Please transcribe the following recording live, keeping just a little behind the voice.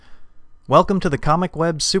Welcome to the Comic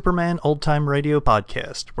Web Superman Old Time Radio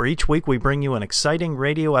Podcast, where each week we bring you an exciting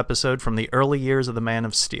radio episode from the early years of the Man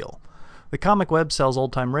of Steel. The Comic Web sells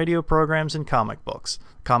old-time radio programs and comic books.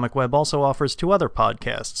 Comic Web also offers two other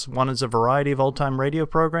podcasts. One is a variety of old-time radio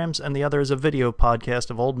programs, and the other is a video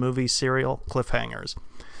podcast of old movies, serial cliffhangers.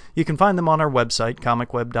 You can find them on our website,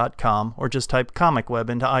 comicweb.com, or just type Comic Web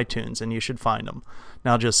into iTunes and you should find them.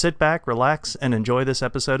 Now just sit back, relax, and enjoy this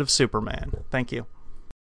episode of Superman. Thank you.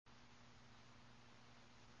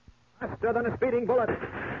 Faster than a speeding bullet.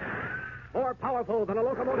 More powerful than a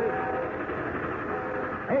locomotive.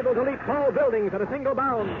 Able to leap tall buildings at a single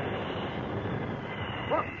bound.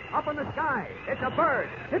 Look, up in the sky. It's a bird.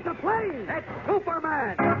 It's a plane. It's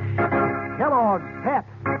Superman. Kellogg's Pep.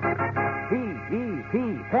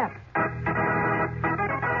 P-E-P, Pep.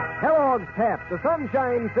 Kellogg's Pep, the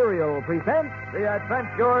Sunshine Cereal, presents The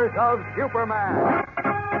Adventures of Superman.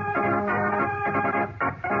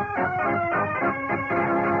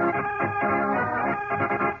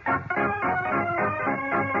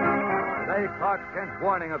 Clark Kent's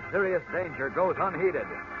warning of serious danger goes unheeded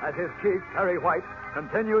as his chief, Perry White,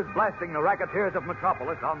 continues blasting the racketeers of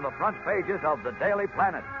Metropolis on the front pages of the Daily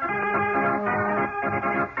Planet.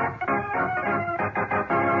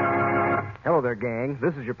 Hello there, gang.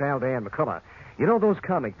 This is your pal Dan McCullough. You know, those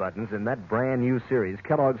comic buttons in that brand new series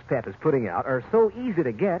Kellogg's Pep is putting out are so easy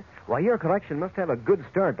to get. Why, your collection must have a good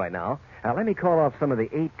start by now. Now, let me call off some of the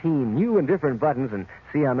 18 new and different buttons and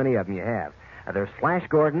see how many of them you have. There's Flash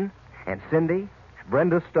Gordon, and Cindy,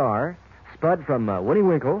 Brenda Starr, Spud from Winnie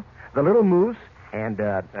Winkle, the Little Moose, and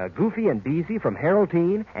Goofy and Beezy from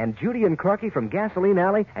Haroldine, and Judy and Corky from Gasoline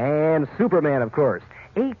Alley, and Superman, of course.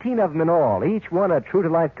 18 of them in all, each one a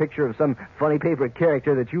true-to-life picture of some funny paper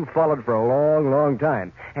character that you've followed for a long, long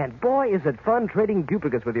time. And boy, is it fun trading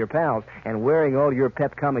duplicates with your pals and wearing all your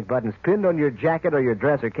Pep comic buttons pinned on your jacket or your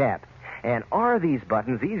dress or cap. And are these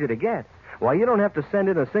buttons easy to get? Why, you don't have to send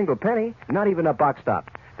in a single penny, not even a box stop.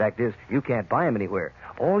 Fact is, you can't buy them anywhere.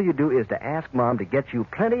 All you do is to ask Mom to get you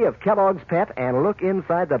plenty of Kellogg's Pep and look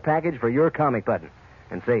inside the package for your comic button.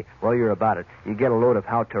 And say, while you're about it, you get a load of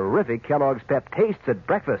how terrific Kellogg's Pep tastes at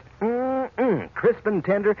breakfast. Crisp and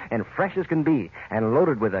tender and fresh as can be, and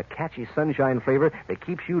loaded with a catchy sunshine flavor that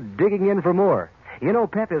keeps you digging in for more. You know,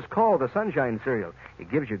 Pep is called the Sunshine Cereal. It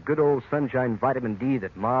gives you good old sunshine vitamin D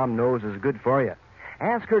that Mom knows is good for you.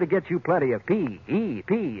 Ask her to get you plenty of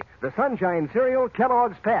P-E-P, the Sunshine Cereal,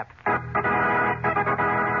 Kellogg's Pep. And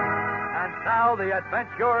now, the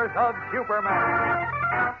adventures of Superman.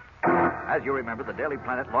 As you remember, the Daily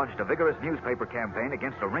Planet launched a vigorous newspaper campaign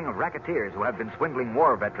against a ring of racketeers who have been swindling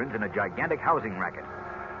war veterans in a gigantic housing racket.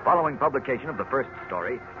 Following publication of the first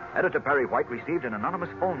story, Editor Perry White received an anonymous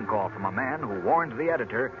phone call from a man who warned the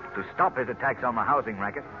editor to stop his attacks on the housing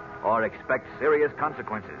racket or expect serious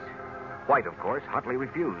consequences. White, of course, hotly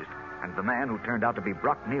refused, and the man, who turned out to be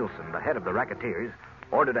Brock Nielsen, the head of the racketeers,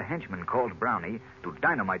 ordered a henchman called Brownie to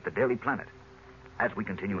dynamite the Daily Planet. As we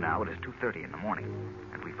continue now, it is 2:30 in the morning,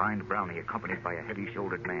 and we find Brownie accompanied by a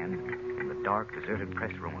heavy-shouldered man in the dark, deserted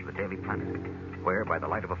press room of the Daily Planet, where, by the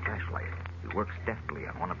light of a flashlight, he works deftly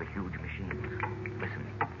on one of the huge machines. Listen.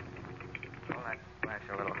 Hold that flash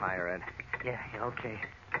a little higher, Ed. Yeah, okay.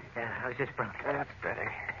 How's this, Brownie? That's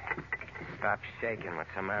better. Stop shaking. What's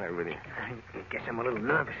the matter with you? I guess I'm a little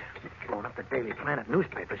nervous. Blowing up the Daily Planet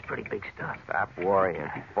newspaper's pretty big stuff. Stop worrying.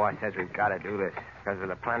 Boss says we've got to do this. Because of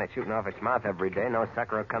the planet shooting off its mouth every day, no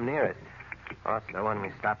sucker will come near us. Also, when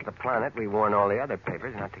we stop the planet, we warn all the other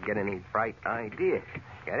papers not to get any bright ideas.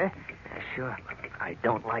 Get it? Sure, but I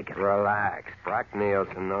don't like it. Relax. Brock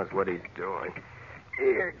Nielsen knows what he's doing.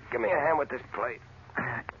 Here, give me a hand with this plate.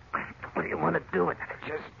 What do you want to do with it?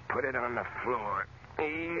 Just put it on the floor.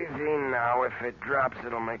 Easy now. If it drops,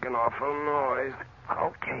 it'll make an awful noise.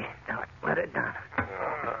 Okay, now let it down.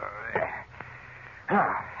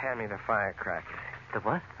 Hand me the firecracker. The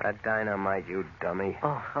what? That dynamite, you dummy.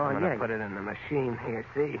 I'm I'm yeah. going to put it in the machine here,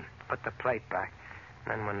 see? Put the plate back.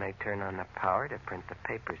 Then when they turn on the power to print the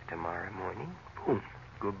papers tomorrow morning, boom.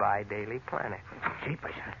 Goodbye, Daily Planet.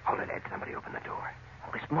 Jeepers. Hold it, Ed. Somebody open the door.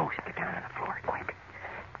 This moose. Get down on the floor, quick.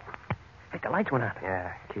 Hey, the lights went out.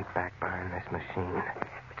 Yeah, keep back behind this machine.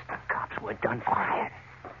 It's the cops. We're done for. Quiet.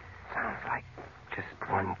 Sounds like just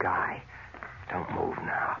one guy. Don't move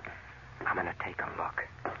now. I'm going to take a look.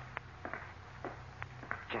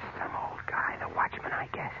 Just some old guy, the watchman, I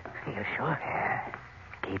guess. You sure? Yeah.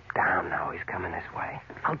 Keep down now. He's coming this way.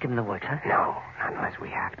 I'll give him the works, huh? No, not unless we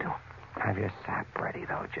have to. Have your sap ready,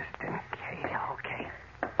 though, just in case. Yeah, okay.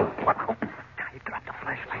 What? Oh, now you dropped the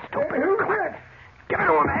flashlight. Stupid. Who's Come on. that? Give it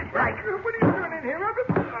to him, Ed. Right. What are you doing in here?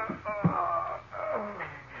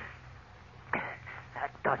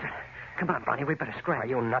 That does it. Come on, Barney, we better scratch. Are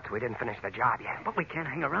you nuts? We didn't finish the job yet. But we can't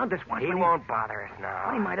hang around this one. He won't bother us now.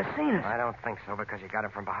 Well, he might have seen us. I don't think so because you got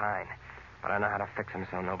him from behind. But I know how to fix him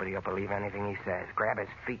so nobody will believe anything he says. Grab his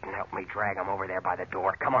feet and help me drag him over there by the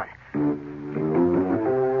door. Come on.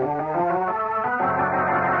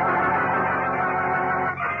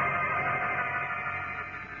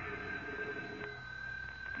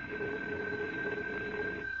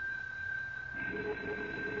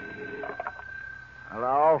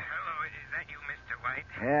 Hello? Hello, is that you, Mr. White?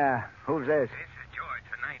 Yeah. Who's this? This is George,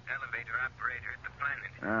 the night elevator operator at the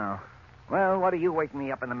Planet. Oh. Well, what are you waking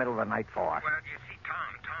me up in the middle of the night for? Well, you see,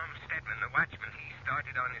 Tom Stedman, the watchman, he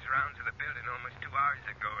started on his rounds of the building almost 2 hours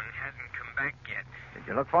ago and hasn't come back yet. Did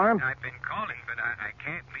you look for him? I've been calling, but I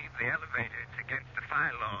can't leave the elevator. It's against the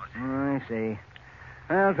fire laws. I see.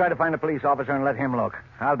 I'll try to find a police officer and let him look.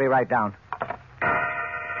 I'll be right down.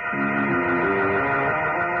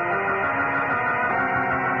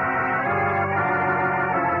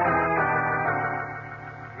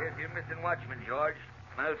 Here's your missing watchman, George.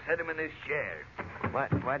 I'll set him in his chair.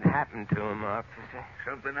 What happened to him, officer?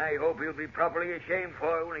 Something I hope he'll be properly ashamed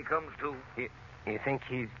for when he comes to. You think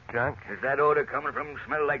he's drunk? Does that odor coming from him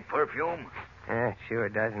smell like perfume? Yeah, it sure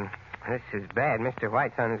doesn't. This is bad. Mr.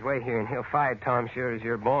 White's on his way here, and he'll fire Tom sure as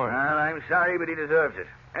you're born. Well, I'm sorry, but he deserves it.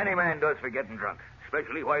 Any man does for getting drunk,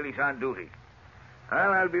 especially while he's on duty.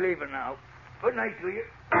 Well, I'll be leaving now. Good night to you.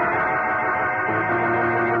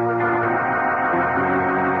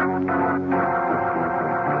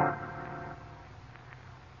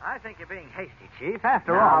 I think you're being hasty, Chief.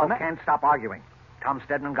 After Now, all... can't stop arguing. Tom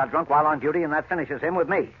Stedman got drunk while on duty, and that finishes him with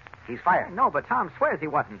me. He's fired. No, but Tom swears he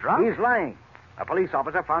wasn't drunk. He's lying. A police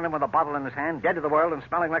officer found him with a bottle in his hand, dead to the world and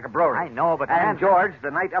smelling like a brewery. I know, but... And George,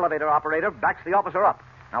 the night elevator operator, backs the officer up.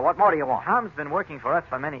 Now, what more do you want? Tom's been working for us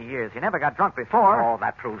for many years. He never got drunk before. Oh,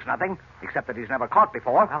 that proves nothing, except that he's never caught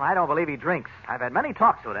before. Well, I don't believe he drinks. I've had many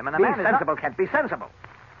talks with him, and the Be man is... sensible, Kent. Be sensible.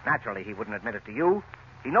 Naturally, he wouldn't admit it to you.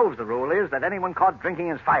 He knows the rule is that anyone caught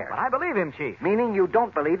drinking is fired. But I believe him, Chief. Meaning you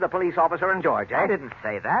don't believe the police officer and George, eh? I didn't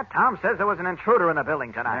say that. Tom says there was an intruder in the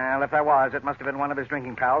building tonight. Well, if there was, it must have been one of his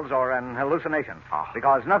drinking pals or an hallucination. Oh.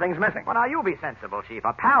 Because nothing's missing. Well, now, you be sensible, Chief.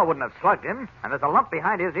 A pal wouldn't have slugged him, and there's a lump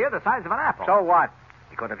behind his ear the size of an apple. So what?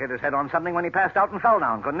 He could have hit his head on something when he passed out and fell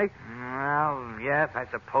down, couldn't he? Well, yes, I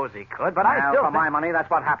suppose he could, but Well, I still for think... my money,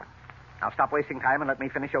 that's what happened. Now, stop wasting time and let me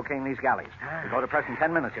finish okaying these galleys. We go to press in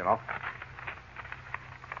 10 minutes, you know.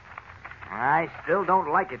 I still don't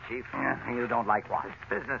like it, Chief. Yeah, you don't like what?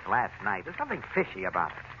 This business last night, there's something fishy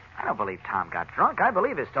about it. I don't believe Tom got drunk. I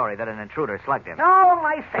believe his story that an intruder slugged him. No,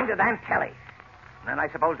 nice thing to Aunt Kelly. Then I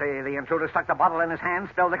suppose the intruder stuck the bottle in his hand,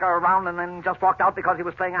 spilled liquor around, and then just walked out because he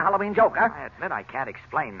was playing a Halloween joke, huh? I admit I can't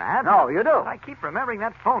explain that. No, you do. But I keep remembering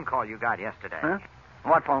that phone call you got yesterday. Huh?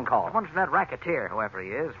 What phone call? The one from that racketeer, whoever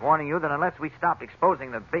he is, warning you that unless we stopped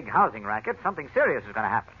exposing the big housing racket, something serious is going to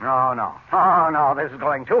happen. No, no. Oh, no, this is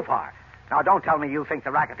going too far. Now, don't tell me you think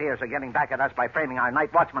the racketeers are getting back at us by framing our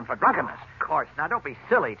night watchman for drunkenness. Of course. Now, don't be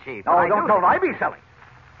silly, Chief. No, But don't I be silly.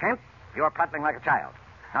 Kent, you're prattling like a child.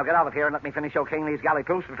 Now, get out of here and let me finish okaying these galley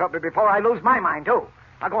proofs before I lose my mind, too.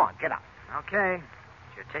 Now, go on, get out. Okay.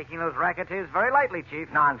 You're taking those racketeers very lightly, Chief.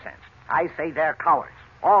 Nonsense. I say they're cowards.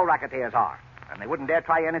 All racketeers are. And they wouldn't dare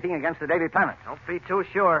try anything against the Daily Planet. Don't be too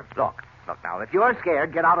sure. Look now, if you're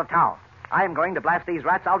scared, get out of town. I'm going to blast these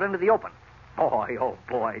rats out into the open. Boy, oh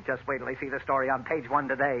boy, just wait till they see the story on page 1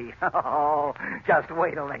 today. Oh, just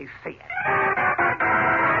wait till they see it.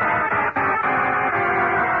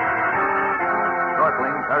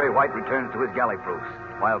 Snorkeling, Perry White returns to his galley proofs,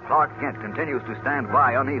 while Clark Kent continues to stand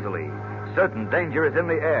by uneasily. Certain danger is in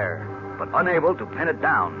the air, but unable to pin it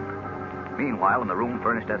down. Meanwhile, in the room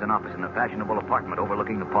furnished as an office in a fashionable apartment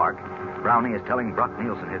overlooking the park, Brownie is telling Brock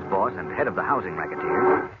Nielsen, his boss and head of the housing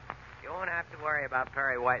racketeers, You won't have to worry about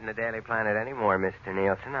Perry White and the Daily Planet anymore, Mr.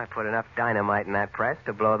 Nielsen. I put enough dynamite in that press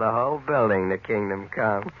to blow the whole building to kingdom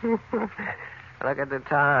come. Look at the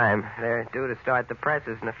time. They're due to start the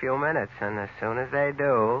presses in a few minutes, and as soon as they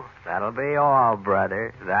do, that'll be all,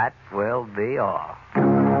 brother. That will be all.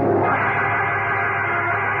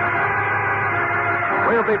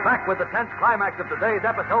 We'll be back with the tense climax of today's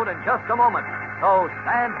episode in just a moment. So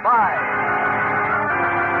stand by.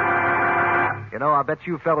 You know, I bet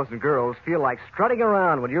you fellas and girls feel like strutting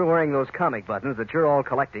around when you're wearing those comic buttons that you're all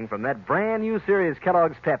collecting from that brand new series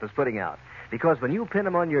Kellogg's Pep is putting out. Because when you pin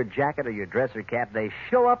them on your jacket or your dress or cap, they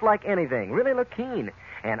show up like anything, really look keen.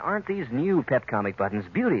 And aren't these new Pep comic buttons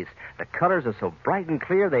beauties? The colors are so bright and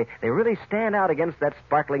clear, they really stand out against that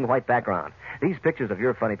sparkling white background. These pictures of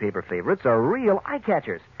your funny paper favorites are real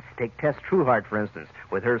eye-catchers. Take Tess Trueheart, for instance,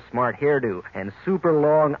 with her smart hairdo and super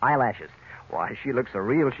long eyelashes. Why, she looks so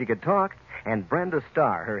real she could talk. And Brenda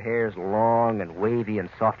Starr, her hair's long and wavy and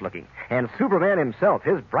soft-looking. And Superman himself,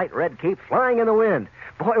 his bright red cape flying in the wind.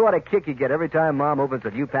 Boy, what a kick you get every time Mom opens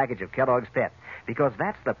a new package of Kellogg's Pep. Because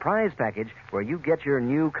that's the prize package where you get your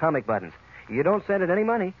new comic buttons. You don't send it any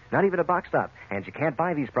money, not even a box top. And you can't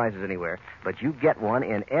buy these prizes anywhere, but you get one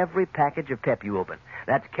in every package of Pep you open.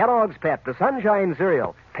 That's Kellogg's Pep, the Sunshine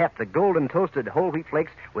Cereal. Pep, the golden toasted whole wheat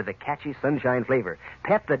flakes with the catchy sunshine flavor.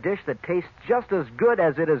 Pep, the dish that tastes just as good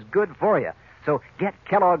as it is good for you. So get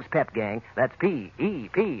Kellogg's Pep, gang. That's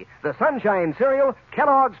P-E-P. The Sunshine Cereal,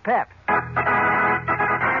 Kellogg's Pep.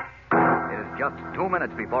 It is just 2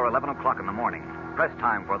 minutes before 11 o'clock in the morning. Press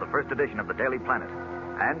time for the first edition of the Daily Planet.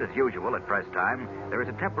 And as usual at press time, there is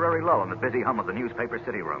a temporary lull in the busy hum of the newspaper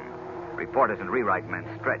city room. Reporters and rewrite men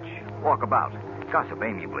stretch, walk about, gossip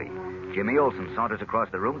amiably. Jimmy Olsen saunters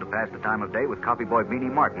across the room to pass the time of day with copy boy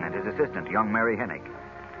Beanie Martin and his assistant, young Mary Hennig.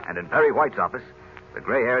 And in Perry White's office, the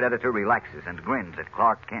gray-haired editor relaxes and grins at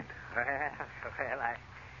Clark Kent. Well,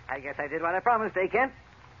 I guess I did what I promised, eh, Kent?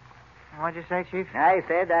 What'd you say, Chief? I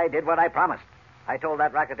said I did what I promised. I told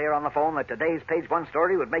that racketeer on the phone that today's page one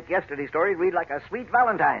story would make yesterday's story read like a sweet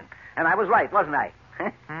Valentine. And I was right, wasn't I?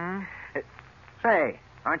 Say,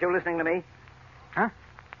 aren't you listening to me? Huh?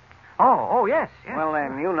 Oh, yes. Well,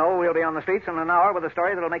 then, you know we'll be on the streets in an hour with a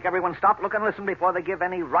story that'll make everyone stop, look, and listen before they give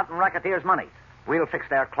any rotten racketeers money. We'll fix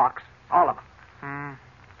their clocks. All of them.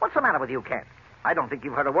 What's the matter with you, Kent? I don't think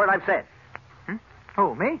you've heard a word I've said.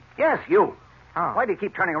 Who, me? Yes, you. Oh. Why do you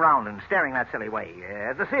keep turning around and staring that silly way?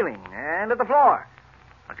 At the ceiling and at the floor.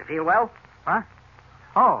 Don't you feel well? Huh?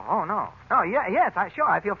 Oh, no. Oh, yes, I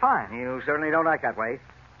feel fine. You certainly don't act that way.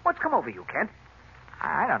 What's come over you, Kent?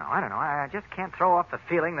 I don't know. I just can't throw off the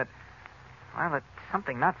feeling that, well, that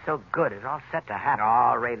something not so good is all set to happen.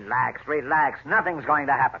 Oh, relax. Nothing's going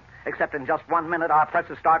to happen. Except in just 1 minute, our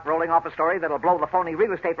presses start rolling off a story that'll blow the phony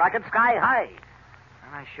real estate racket sky high.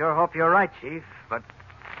 Well, I sure hope you're right, Chief, but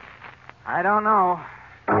I don't know.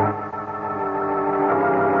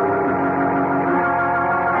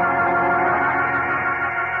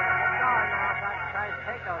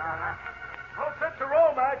 All set to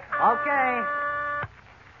roll, Mac. Okay.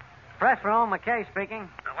 Press room, McKay speaking.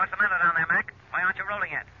 What's the matter down there, Mac? Why aren't you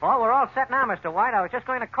rolling yet? Well, we're all set now, Mr. White. I was just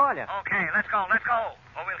going to call you. Okay, let's go.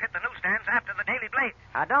 Or we'll hit the newsstands after the Daily Blade.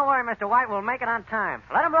 Don't worry, Mr. White. We'll make it on time.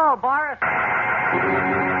 Let him roll, Boris.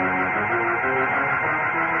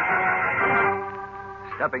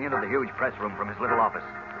 Stepping into the huge press room from his little office,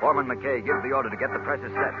 Foreman McKay gives the order to get the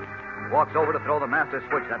presses set. Walks over to throw the master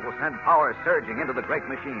switch that will send power surging into the great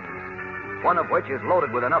machines. One of which is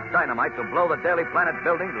loaded with enough dynamite to blow the Daily Planet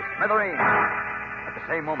building to smithereens. At the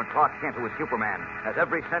same moment, Clark Kent, who is Superman, has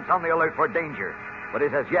every sense on the alert for danger, but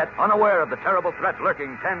is as yet unaware of the terrible threat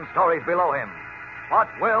lurking 10 stories below him. What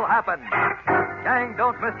will happen? Gang,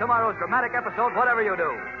 don't miss tomorrow's dramatic episode, whatever you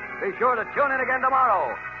do. Be sure to tune in again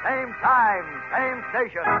tomorrow. Same time, same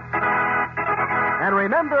station. And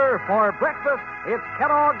remember, for breakfast, it's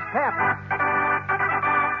Kellogg's Pep.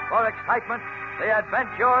 For excitement, the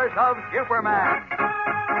adventures of Superman.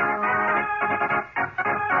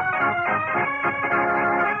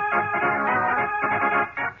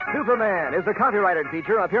 Superman is a copyrighted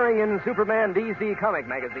feature appearing in Superman DC comic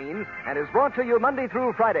magazines and is brought to you Monday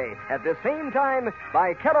through Friday at the same time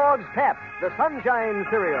by Kellogg's Pep, the Sunshine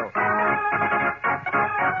Cereal.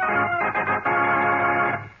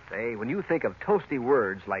 Say, when you think of toasty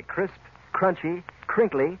words like crisp, crunchy,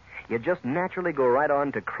 crinkly, you just naturally go right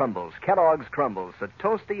on to Crumbles, Kellogg's Crumbles, so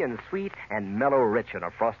toasty and sweet and mellow rich on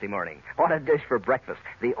a frosty morning. What a dish for breakfast.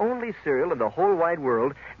 The only cereal in the whole wide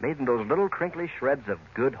world made in those little crinkly shreds of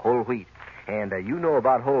good whole wheat. And you know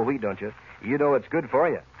about whole wheat, don't you? You know it's good for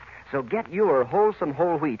you. So get your wholesome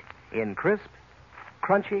whole wheat in crisp,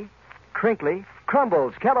 crunchy, crinkly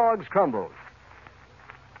Crumbles, Kellogg's Crumbles.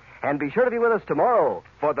 And be sure to be with us tomorrow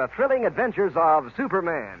for the thrilling adventures of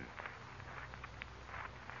Superman.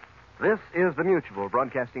 This is the Mutual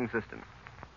Broadcasting System.